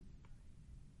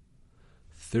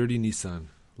30 Nissan,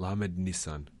 Lamed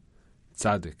Nissan.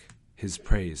 Tzaddik, his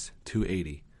praise,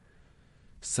 280.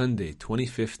 Sunday,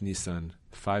 25th Nissan,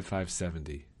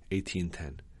 5570,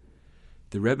 1810.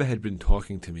 The Rebbe had been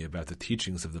talking to me about the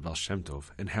teachings of the Baal Shem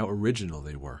Tov and how original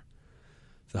they were.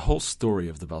 The whole story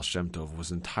of the Baal Shem Tov was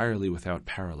entirely without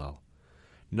parallel.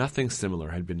 Nothing similar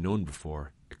had been known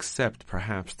before, except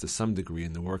perhaps to some degree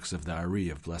in the works of the Ari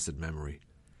of blessed memory.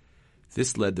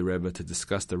 This led the Rebbe to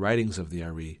discuss the writings of the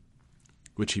Ari,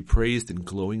 which he praised in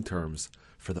glowing terms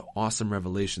for the awesome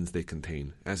revelations they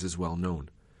contain, as is well known.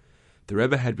 The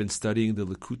Rebbe had been studying the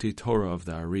Likutei Torah of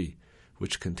the Ari,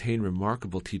 which contain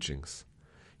remarkable teachings.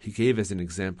 He gave as an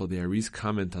example the Ari's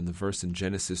comment on the verse in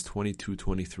Genesis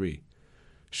 22:23,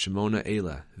 Shemona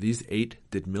Ela, these 8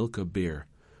 did Milcah bear,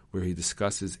 where he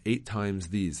discusses 8 times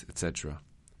these, etc.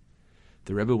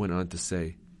 The Rebbe went on to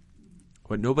say,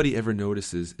 what nobody ever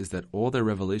notices is that all their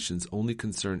revelations only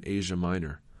concern Asia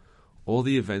Minor. All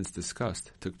the events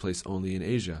discussed took place only in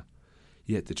Asia.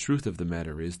 Yet the truth of the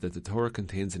matter is that the Torah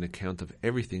contains an account of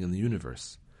everything in the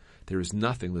universe. There is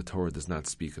nothing the Torah does not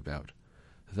speak about.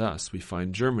 Thus, we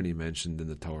find Germany mentioned in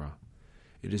the Torah.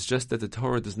 It is just that the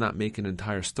Torah does not make an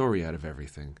entire story out of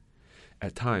everything.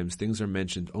 At times, things are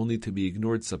mentioned only to be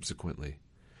ignored subsequently.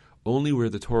 Only where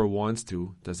the Torah wants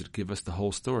to does it give us the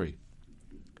whole story,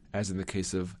 as in the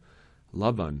case of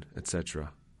Laban,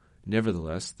 etc.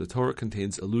 Nevertheless, the Torah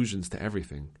contains allusions to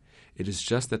everything. It is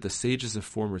just that the sages of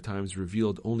former times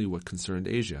revealed only what concerned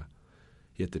Asia.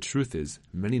 Yet the truth is,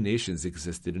 many nations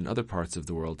existed in other parts of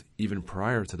the world even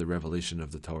prior to the revelation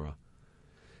of the Torah.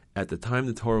 At the time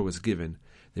the Torah was given,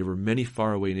 there were many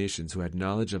faraway nations who had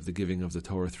knowledge of the giving of the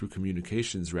Torah through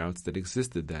communications routes that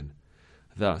existed then.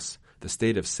 Thus, the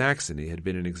state of Saxony had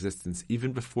been in existence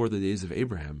even before the days of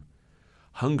Abraham.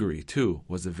 Hungary, too,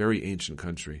 was a very ancient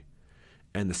country,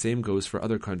 and the same goes for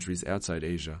other countries outside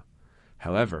Asia.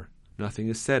 However, nothing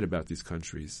is said about these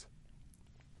countries.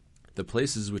 The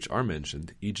places which are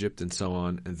mentioned, Egypt and so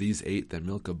on, and these 8 that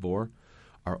Milcah bore,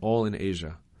 are all in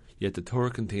Asia, yet the Torah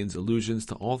contains allusions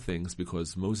to all things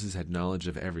because Moses had knowledge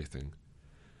of everything.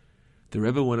 The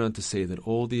Rebbe went on to say that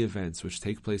all the events which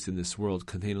take place in this world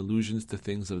contain allusions to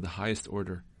things of the highest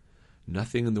order.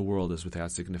 Nothing in the world is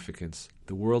without significance.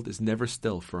 The world is never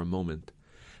still for a moment.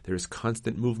 There is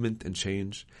constant movement and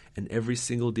change, and every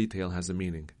single detail has a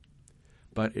meaning.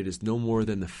 But it is no more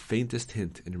than the faintest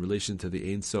hint in relation to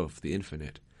the Ein Sof, the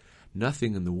infinite.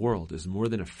 Nothing in the world is more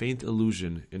than a faint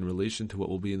illusion in relation to what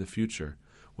will be in the future,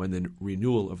 when the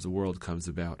renewal of the world comes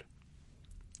about.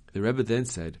 The Rebbe then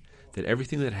said that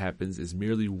everything that happens is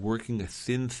merely working a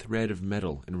thin thread of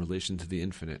metal in relation to the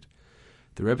infinite.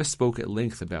 The Rebbe spoke at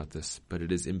length about this, but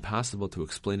it is impossible to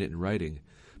explain it in writing,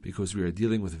 because we are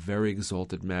dealing with very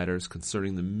exalted matters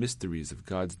concerning the mysteries of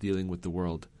God's dealing with the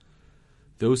world.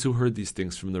 Those who heard these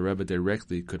things from the Rebbe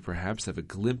directly could perhaps have a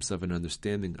glimpse of an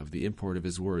understanding of the import of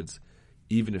his words,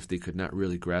 even if they could not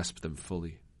really grasp them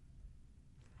fully.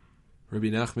 Rabbi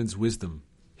Nachman's wisdom,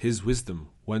 his wisdom,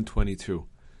 122.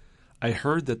 I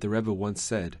heard that the Rebbe once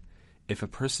said, if a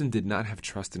person did not have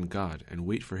trust in God and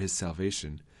wait for his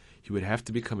salvation, he would have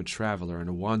to become a traveler and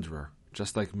a wanderer,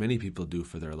 just like many people do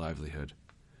for their livelihood.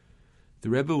 The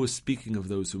Rebbe was speaking of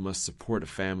those who must support a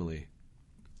family.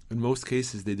 In most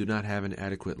cases, they do not have an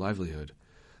adequate livelihood.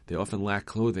 They often lack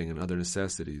clothing and other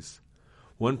necessities.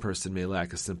 One person may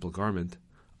lack a simple garment,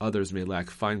 others may lack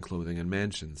fine clothing and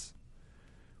mansions.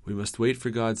 We must wait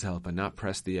for God's help and not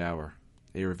press the hour.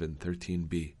 Eruvin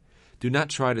 13b. Do not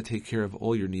try to take care of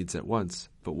all your needs at once,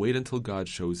 but wait until God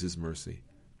shows his mercy.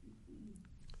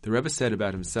 The Rebbe said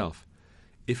about himself,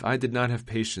 if I did not have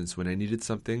patience when I needed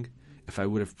something, if I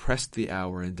would have pressed the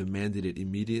hour and demanded it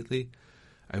immediately,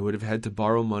 I would have had to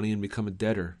borrow money and become a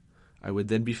debtor. I would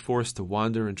then be forced to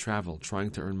wander and travel,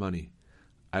 trying to earn money.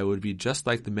 I would be just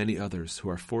like the many others who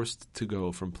are forced to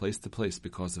go from place to place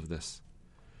because of this.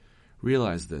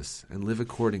 Realize this, and live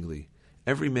accordingly.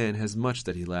 Every man has much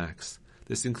that he lacks.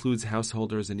 This includes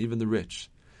householders and even the rich.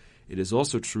 It is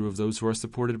also true of those who are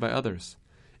supported by others.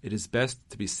 It is best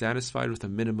to be satisfied with a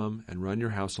minimum and run your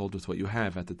household with what you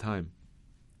have at the time.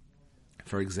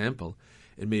 For example,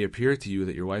 it may appear to you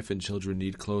that your wife and children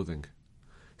need clothing.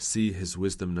 See his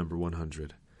wisdom number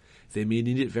 100. They may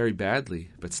need it very badly,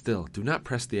 but still, do not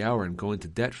press the hour and go into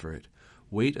debt for it.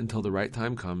 Wait until the right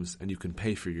time comes and you can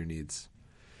pay for your needs.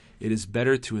 It is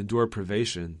better to endure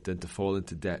privation than to fall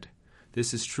into debt.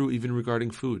 This is true even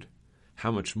regarding food.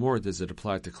 How much more does it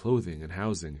apply to clothing and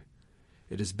housing?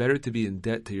 It is better to be in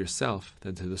debt to yourself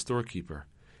than to the storekeeper.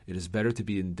 It is better to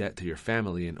be in debt to your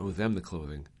family and owe them the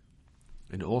clothing.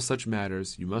 In all such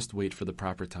matters, you must wait for the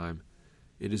proper time.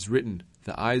 It is written,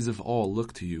 the eyes of all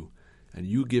look to you, and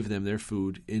you give them their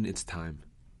food in its time.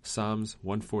 Psalms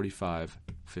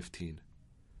 145:15.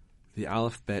 The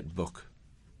Aleph Bet Book.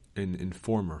 An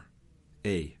informer.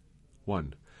 A.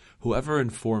 1. Whoever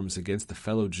informs against a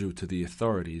fellow Jew to the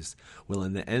authorities will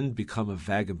in the end become a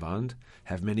vagabond,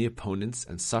 have many opponents,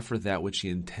 and suffer that which he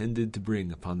intended to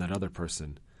bring upon that other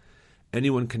person.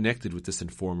 Anyone connected with this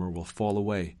informer will fall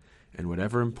away, and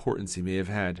whatever importance he may have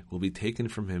had will be taken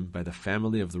from him by the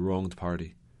family of the wronged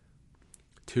party.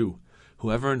 2.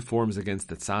 Whoever informs against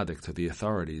the tzaddik to the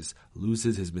authorities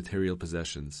loses his material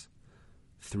possessions.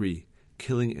 3.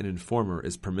 Killing an informer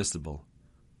is permissible.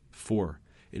 4.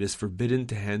 It is forbidden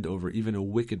to hand over even a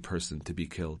wicked person to be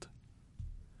killed.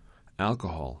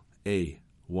 Alcohol. A.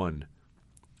 1.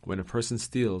 When a person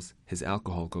steals, his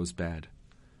alcohol goes bad.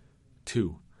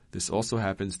 2. This also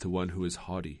happens to one who is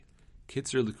haughty.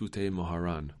 Kitzer Likutei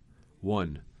Moharan.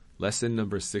 1. Lesson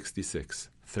number 66,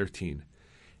 13.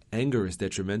 Anger is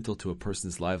detrimental to a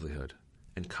person's livelihood,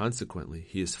 and consequently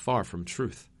he is far from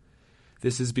truth.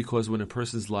 This is because when a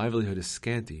person's livelihood is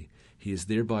scanty, he is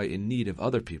thereby in need of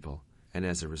other people, and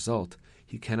as a result,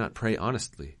 he cannot pray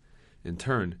honestly. In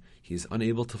turn, he is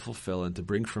unable to fulfill and to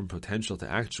bring from potential to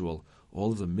actual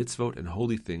all of the mitzvot and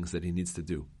holy things that he needs to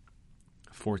do.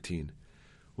 14.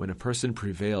 When a person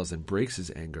prevails and breaks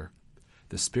his anger,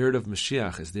 the spirit of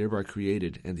Mashiach is thereby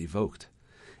created and evoked,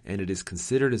 and it is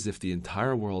considered as if the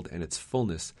entire world and its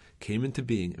fullness came into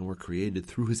being and were created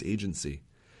through his agency.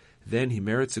 Then he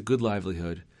merits a good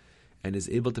livelihood and is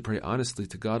able to pray honestly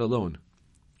to God alone,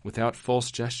 without false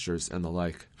gestures and the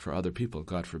like for other people,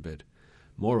 God forbid.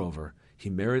 Moreover, he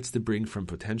merits to bring from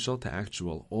potential to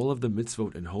actual all of the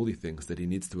mitzvot and holy things that he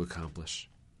needs to accomplish.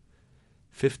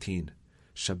 15.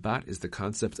 Shabbat is the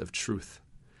concept of truth.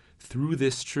 Through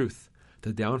this truth,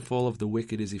 the downfall of the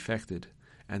wicked is effected,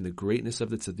 and the greatness of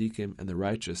the tzaddikim and the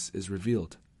righteous is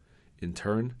revealed. In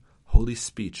turn, holy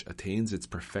speech attains its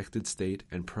perfected state,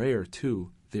 and prayer,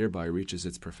 too, thereby reaches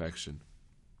its perfection.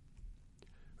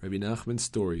 Rabbi Nachman's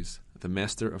Stories, the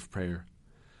Master of Prayer.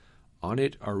 On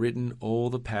it are written all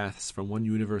the paths from one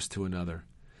universe to another.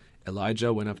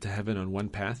 Elijah went up to heaven on one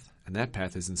path, and that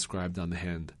path is inscribed on the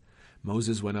hand.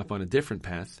 Moses went up on a different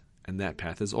path, and that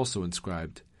path is also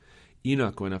inscribed.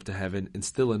 Enoch went up to heaven in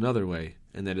still another way,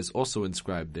 and that is also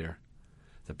inscribed there.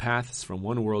 The paths from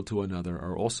one world to another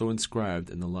are also inscribed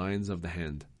in the lines of the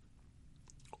hand.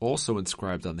 Also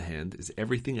inscribed on the hand is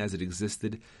everything as it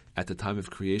existed at the time of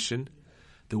creation,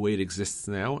 the way it exists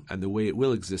now, and the way it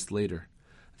will exist later.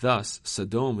 Thus,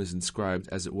 Sodom is inscribed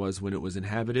as it was when it was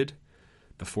inhabited,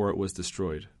 before it was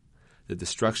destroyed. The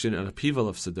destruction and upheaval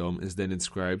of Sodom is then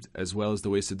inscribed, as well as the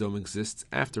way Sodom exists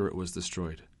after it was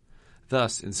destroyed.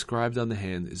 Thus, inscribed on the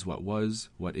hand is what was,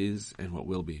 what is, and what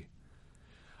will be.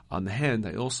 On the hand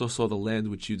I also saw the land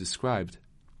which you described,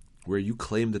 where you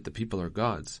claim that the people are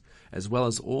gods, as well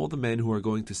as all the men who are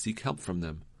going to seek help from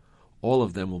them. All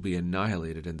of them will be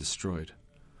annihilated and destroyed.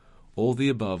 All the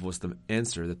above was the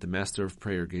answer that the Master of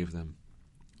Prayer gave them.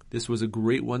 This was a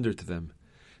great wonder to them.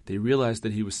 They realized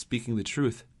that he was speaking the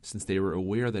truth, since they were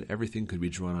aware that everything could be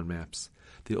drawn on maps.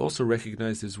 They also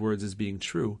recognized his words as being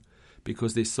true,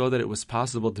 because they saw that it was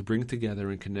possible to bring together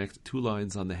and connect two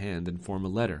lines on the hand and form a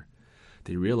letter.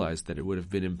 They realized that it would have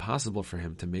been impossible for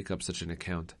him to make up such an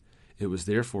account. It was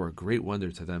therefore a great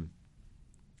wonder to them.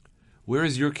 "Where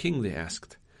is your king?" they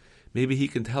asked. "Maybe he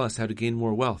can tell us how to gain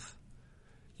more wealth."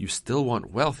 "You still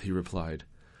want wealth," he replied.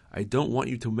 "I don't want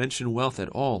you to mention wealth at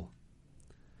all."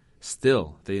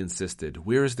 "Still," they insisted,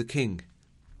 "where is the king?"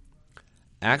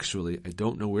 "Actually, I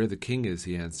don't know where the king is,"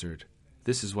 he answered.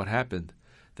 This is what happened.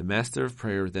 The Master of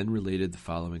Prayer then related the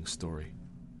following story.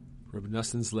 Reb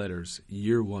Nassan's Letters,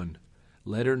 Year 1,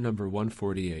 Letter number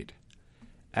 148.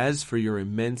 As for your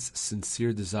immense,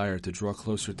 sincere desire to draw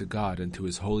closer to God and to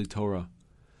His holy Torah,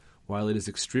 while it is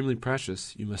extremely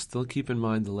precious, you must still keep in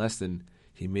mind the lesson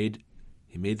He made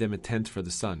them a tent for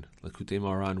the sun, Likutei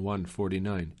Moharan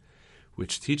 1:49,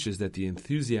 which teaches that the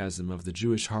enthusiasm of the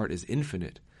Jewish heart is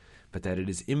infinite, but that it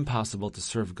is impossible to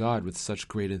serve God with such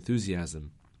great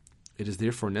enthusiasm. It is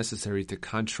therefore necessary to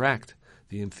contract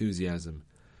the enthusiasm.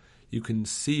 You can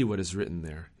see what is written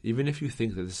there, even if you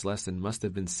think that this lesson must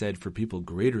have been said for people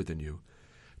greater than you.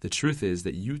 The truth is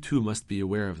that you too must be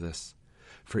aware of this.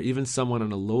 For even someone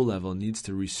on a low level needs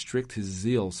to restrict his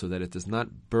zeal so that it does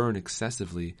not burn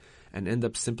excessively and end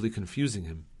up simply confusing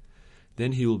him.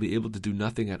 Then he will be able to do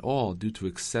nothing at all due to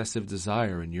excessive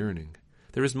desire and yearning.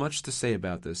 There is much to say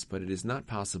about this, but it is not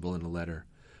possible in a letter,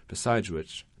 besides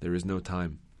which there is no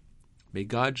time. May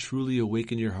God truly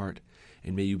awaken your heart,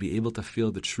 and may you be able to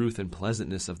feel the truth and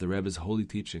pleasantness of the Rebbe's holy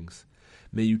teachings.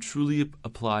 May you truly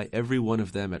apply every one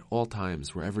of them at all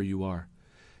times, wherever you are.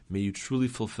 May you truly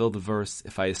fulfill the verse,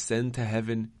 if I ascend to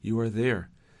heaven, you are there.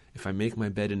 If I make my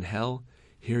bed in hell,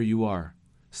 here you are.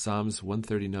 Psalms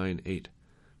 139:8.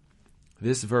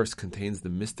 This verse contains the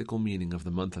mystical meaning of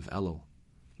the month of Elul.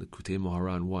 Likutei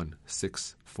Moharan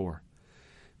 1:6-4.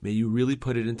 May you really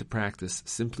put it into practice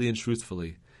simply and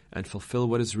truthfully, and fulfill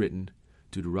what is written,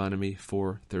 Deuteronomy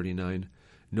 4:39.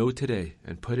 Know today,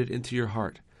 and put it into your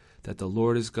heart, that the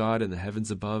Lord is God in the heavens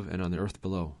above and on the earth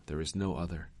below. There is no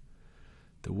other.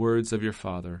 The words of your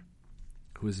Father,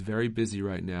 who is very busy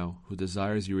right now, who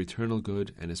desires your eternal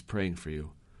good and is praying for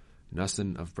you.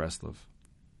 Nissan of Breslov.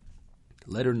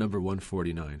 Letter number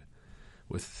 149.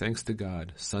 With thanks to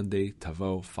God, Sunday,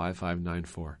 Tavo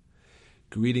 5594.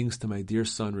 Greetings to my dear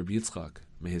son, Rabbi Yitzchak.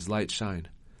 May his light shine.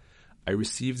 I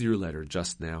received your letter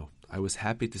just now. I was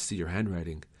happy to see your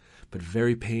handwriting, but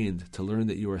very pained to learn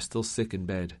that you are still sick in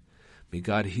bed. May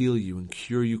God heal you and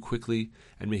cure you quickly,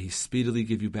 and may he speedily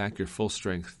give you back your full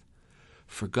strength.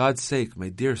 For God's sake, my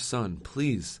dear son,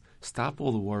 please stop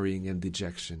all the worrying and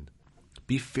dejection.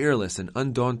 Be fearless and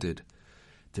undaunted.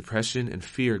 Depression and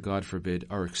fear, God forbid,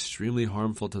 are extremely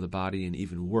harmful to the body and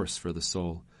even worse for the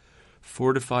soul.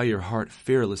 Fortify your heart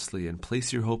fearlessly and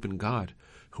place your hope in God,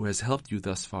 who has helped you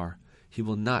thus far. He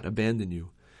will not abandon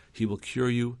you. He will cure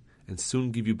you and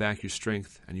soon give you back your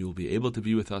strength, and you will be able to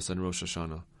be with us on Rosh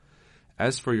Hashanah.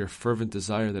 As for your fervent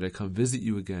desire that I come visit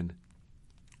you again,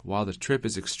 while the trip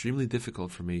is extremely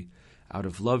difficult for me, out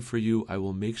of love for you, I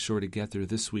will make sure to get there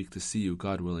this week to see you,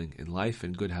 God willing, in life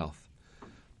and good health.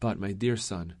 But, my dear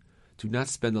son, do not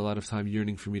spend a lot of time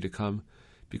yearning for me to come,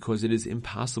 because it is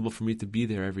impossible for me to be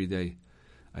there every day.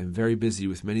 I am very busy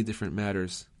with many different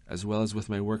matters, as well as with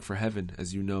my work for heaven,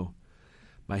 as you know.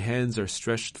 My hands are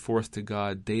stretched forth to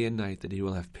God day and night that he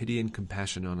will have pity and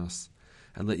compassion on us,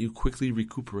 and let you quickly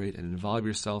recuperate and involve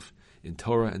yourself in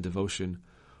Torah and devotion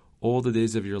all the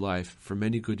days of your life for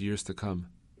many good years to come.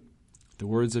 The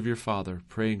words of your father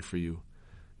praying for you,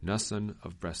 Nissan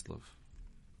of Breslov.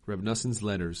 Reb Nissan's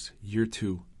Letters, Year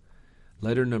 2,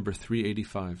 Letter number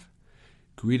 385.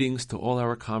 Greetings to all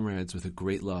our comrades with a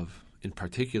great love, in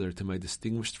particular to my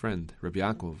distinguished friend, Reb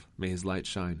Yaakov, may his light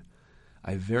shine.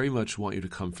 I very much want you to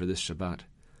come for this Shabbat.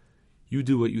 You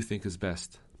do what you think is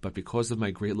best, but because of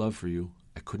my great love for you,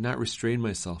 I could not restrain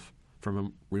myself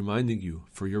from reminding you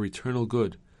for your eternal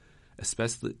good,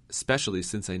 especially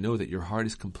since I know that your heart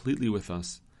is completely with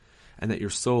us, and that your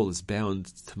soul is bound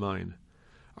to mine.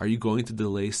 Are you going to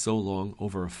delay so long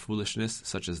over a foolishness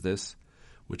such as this,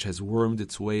 which has wormed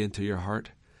its way into your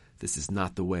heart? This is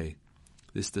not the way.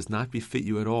 This does not befit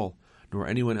you at all, nor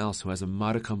anyone else who has a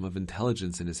modicum of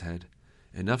intelligence in his head.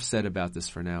 Enough said about this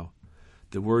for now.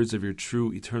 The words of your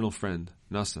true eternal friend,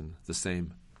 Nissan, the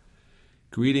same.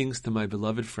 Greetings to my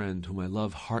beloved friend, whom I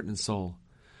love heart and soul,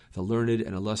 the learned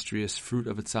and illustrious fruit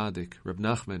of a tzaddik, Reb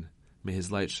Nachman, may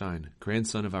his light shine,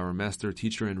 grandson of our master,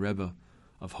 teacher, and Rebbe,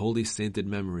 of holy sainted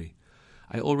memory.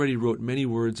 I already wrote many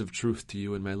words of truth to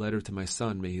you in my letter to my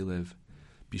son, may he live.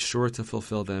 Be sure to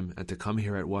fulfill them and to come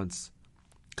here at once.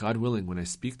 God willing, when I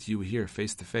speak to you here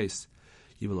face to face,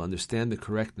 you will understand the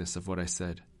correctness of what I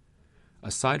said.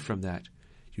 Aside from that,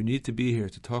 you need to be here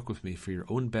to talk with me for your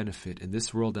own benefit in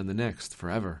this world and the next,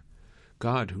 forever.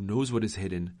 God, who knows what is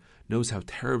hidden, knows how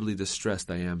terribly distressed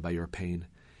I am by your pain,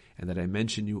 and that I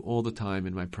mention you all the time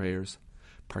in my prayers,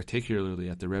 particularly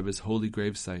at the Rebbe's holy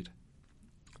gravesite.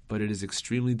 But it is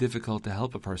extremely difficult to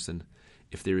help a person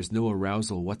if there is no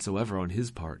arousal whatsoever on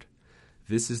his part.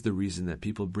 This is the reason that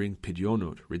people bring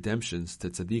pidyonot, redemptions, to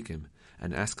tzaddikim,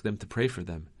 and ask them to pray for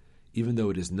them, even though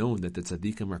it is known that the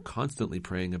tzaddikim are constantly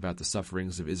praying about the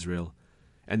sufferings of Israel,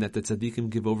 and that the tzaddikim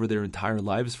give over their entire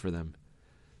lives for them.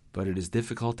 But it is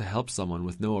difficult to help someone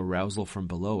with no arousal from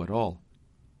below at all.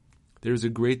 There is a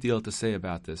great deal to say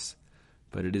about this,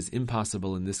 but it is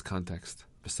impossible in this context.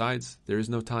 Besides, there is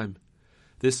no time.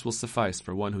 This will suffice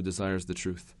for one who desires the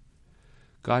truth.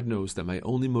 God knows that my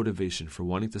only motivation for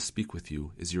wanting to speak with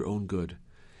you is your own good,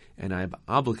 and I am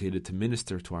obligated to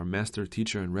minister to our master,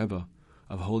 teacher, and Rebbe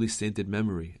of holy sainted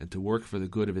memory, and to work for the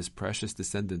good of his precious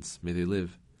descendants, may they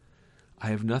live. I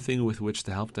have nothing with which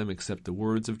to help them except the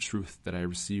words of truth that I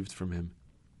received from him.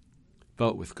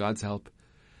 But with God's help,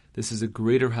 this is a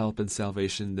greater help and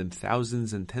salvation than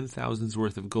thousands and 10,000s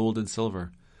worth of gold and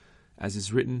silver. As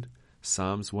is written,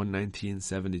 Psalms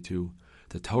 119:72,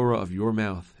 the Torah of your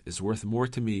mouth is worth more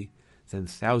to me than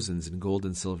thousands in gold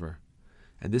and silver.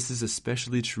 And this is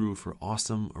especially true for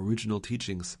awesome, original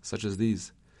teachings such as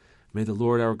these. May the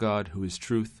Lord our God, who is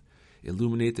truth,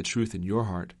 illuminate the truth in your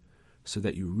heart, so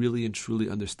that you really and truly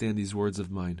understand these words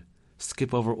of mine.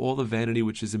 Skip over all the vanity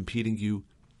which is impeding you,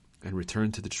 and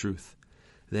return to the truth.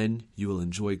 Then you will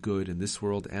enjoy good in this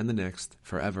world and the next,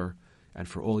 forever and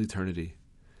for all eternity.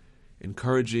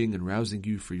 Encouraging and rousing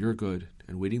you for your good,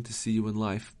 and waiting to see you in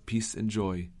life, peace and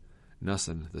joy.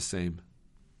 Nissan, the same.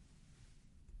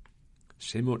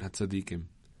 Shemot HaTzadikim.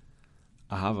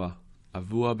 Ahava,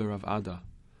 Avua berav Ada,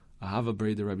 Ahava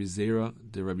bre de Rabbi Zera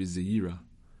de Rabbi Zeira,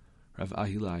 Rav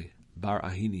Ahilai, Bar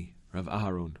Ahini, Rav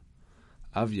Aharon,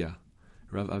 Avya,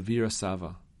 Rav Avira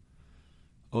Sava,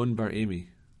 On Bar Emi,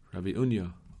 Rabbi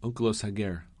Unya, Onkelos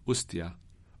Hager, Ustia,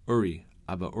 Uri,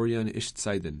 Abba Oryan Ish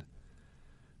Tzaidin,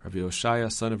 Rabbi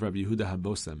Oshaya, son of Rabbi Yehuda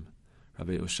Habosem,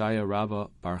 Rabbi Oshaya Rabba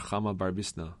Bar Chama Bar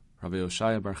Bisna, Rabbi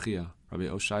Oshaya Bar Chia, Rabbi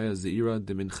Oshaya Zeira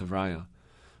de Min Chevraya,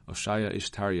 Oshaya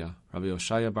Ishtarya, Rabbi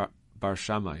Oshaya Bar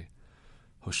Shammai,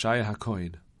 Hoshaya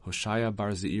HaKohen, Hoshaya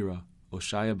Bar Zeira,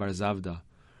 Oshaya Bar Zavda,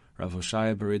 Rav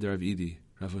Hoshaya Bereda Rav Idi,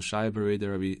 Rav Hoshaya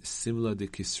Bereda Rabbi Simla de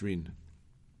Kisrin.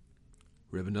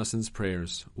 Reb Nassan's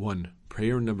prayers. 1.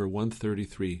 Prayer number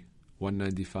 133,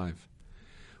 195.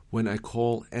 When I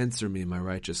call, answer me, my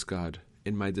righteous God.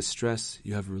 In my distress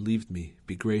you have relieved me.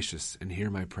 Be gracious and hear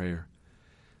my prayer.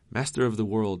 Master of the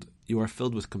world, you are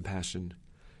filled with compassion.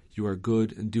 You are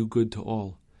good and do good to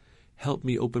all. Help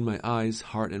me open my eyes,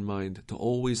 heart, and mind to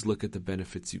always look at the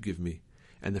benefits you give me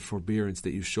and the forbearance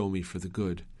that you show me for the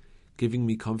good, giving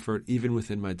me comfort even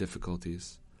within my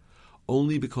difficulties.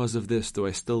 Only because of this do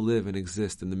I still live and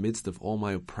exist in the midst of all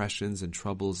my oppressions and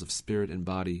troubles of spirit and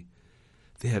body.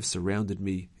 They have surrounded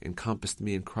me, encompassed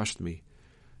me, and crushed me,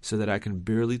 so that I can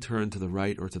barely turn to the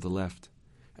right or to the left,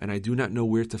 and I do not know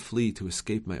where to flee to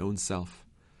escape my own self.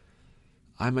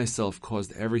 I myself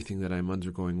caused everything that I am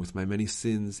undergoing with my many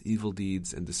sins, evil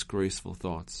deeds, and disgraceful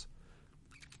thoughts.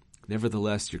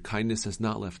 Nevertheless, your kindness has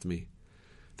not left me.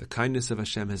 The kindness of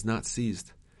Hashem has not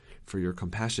ceased, for your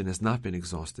compassion has not been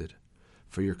exhausted.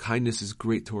 For your kindness is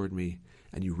great toward me,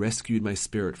 and you rescued my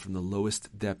spirit from the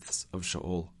lowest depths of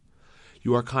Sheol.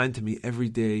 You are kind to me every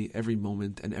day, every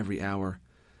moment, and every hour.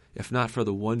 If not for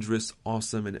the wondrous,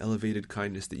 awesome, and elevated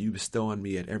kindness that you bestow on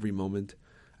me at every moment,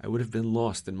 I would have been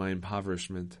lost in my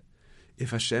impoverishment.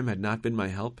 If Hashem had not been my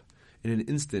help, in an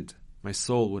instant my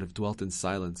soul would have dwelt in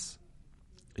silence.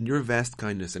 In your vast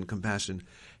kindness and compassion,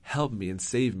 help me and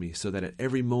save me, so that at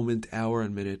every moment, hour,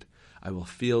 and minute, I will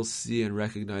feel, see, and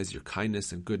recognize your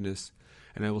kindness and goodness,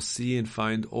 and I will see and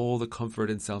find all the comfort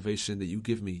and salvation that you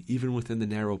give me, even within the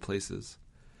narrow places.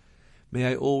 May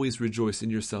I always rejoice in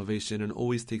your salvation and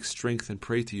always take strength and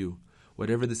pray to you,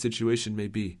 whatever the situation may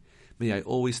be. May I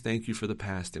always thank you for the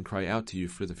past and cry out to you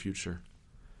for the future.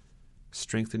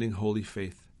 Strengthening holy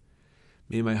faith.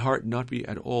 May my heart not be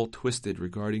at all twisted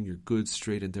regarding your good,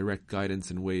 straight, and direct guidance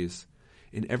and ways.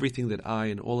 In everything that I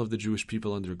and all of the Jewish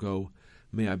people undergo,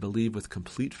 may I believe with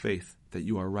complete faith that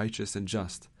you are righteous and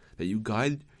just, that you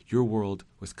guide your world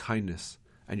with kindness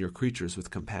and your creatures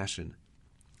with compassion.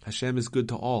 Hashem is good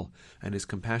to all, and his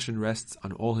compassion rests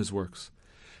on all his works.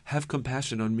 Have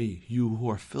compassion on me, you who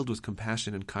are filled with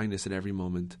compassion and kindness at every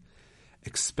moment.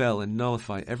 Expel and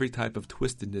nullify every type of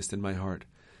twistedness in my heart.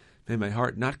 May my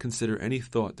heart not consider any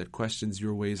thought that questions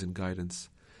your ways and guidance.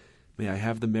 May I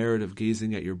have the merit of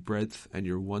gazing at your breadth and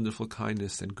your wonderful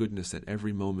kindness and goodness at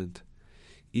every moment.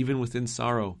 Even within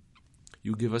sorrow,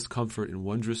 you give us comfort in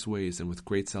wondrous ways and with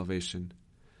great salvation.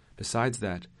 Besides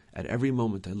that, at every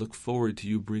moment I look forward to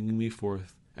you bringing me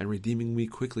forth and redeeming me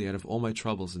quickly out of all my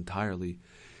troubles entirely.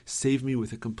 Save me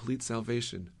with a complete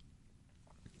salvation.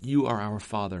 You are our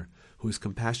Father, who is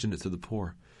compassionate to the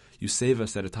poor. You save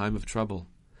us at a time of trouble.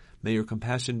 May your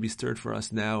compassion be stirred for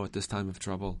us now at this time of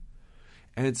trouble.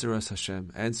 Answer us,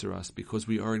 Hashem, answer us, because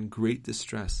we are in great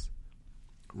distress.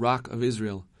 Rock of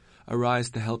Israel, arise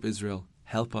to help Israel.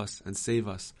 Help us and save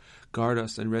us. Guard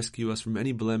us and rescue us from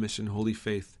any blemish in holy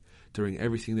faith during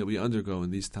everything that we undergo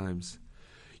in these times.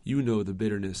 You know the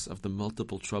bitterness of the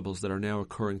multiple troubles that are now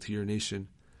occurring to your nation,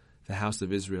 the house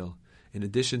of Israel. In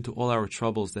addition to all our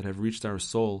troubles that have reached our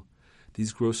soul,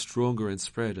 these grow stronger and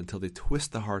spread until they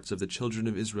twist the hearts of the children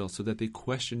of Israel so that they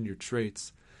question your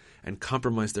traits and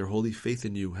compromise their holy faith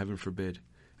in you, heaven forbid,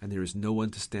 and there is no one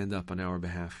to stand up on our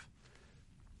behalf.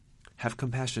 Have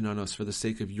compassion on us for the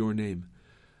sake of your name.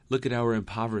 Look at our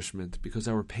impoverishment, because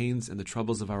our pains and the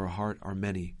troubles of our heart are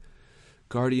many.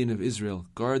 Guardian of Israel,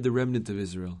 guard the remnant of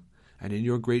Israel, and in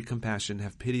your great compassion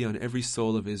have pity on every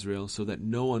soul of Israel, so that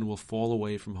no one will fall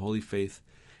away from holy faith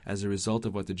as a result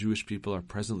of what the Jewish people are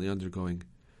presently undergoing.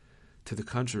 To the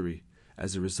contrary,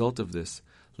 as a result of this,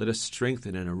 let us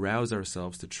strengthen and arouse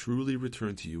ourselves to truly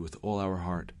return to you with all our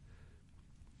heart.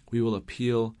 We will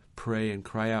appeal, pray, and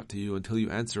cry out to you until you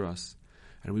answer us,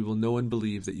 and we will know and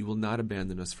believe that you will not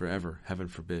abandon us forever, heaven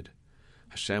forbid.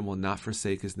 Hashem will not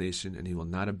forsake his nation, and he will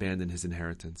not abandon his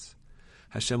inheritance.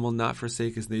 Hashem will not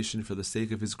forsake his nation for the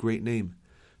sake of his great name,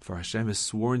 for Hashem has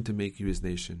sworn to make you his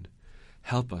nation.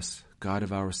 Help us, God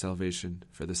of our salvation,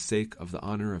 for the sake of the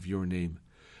honor of your name.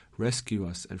 Rescue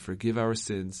us and forgive our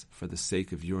sins for the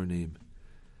sake of your name.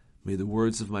 May the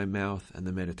words of my mouth and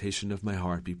the meditation of my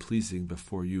heart be pleasing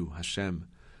before you, Hashem,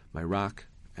 my rock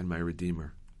and my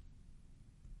redeemer.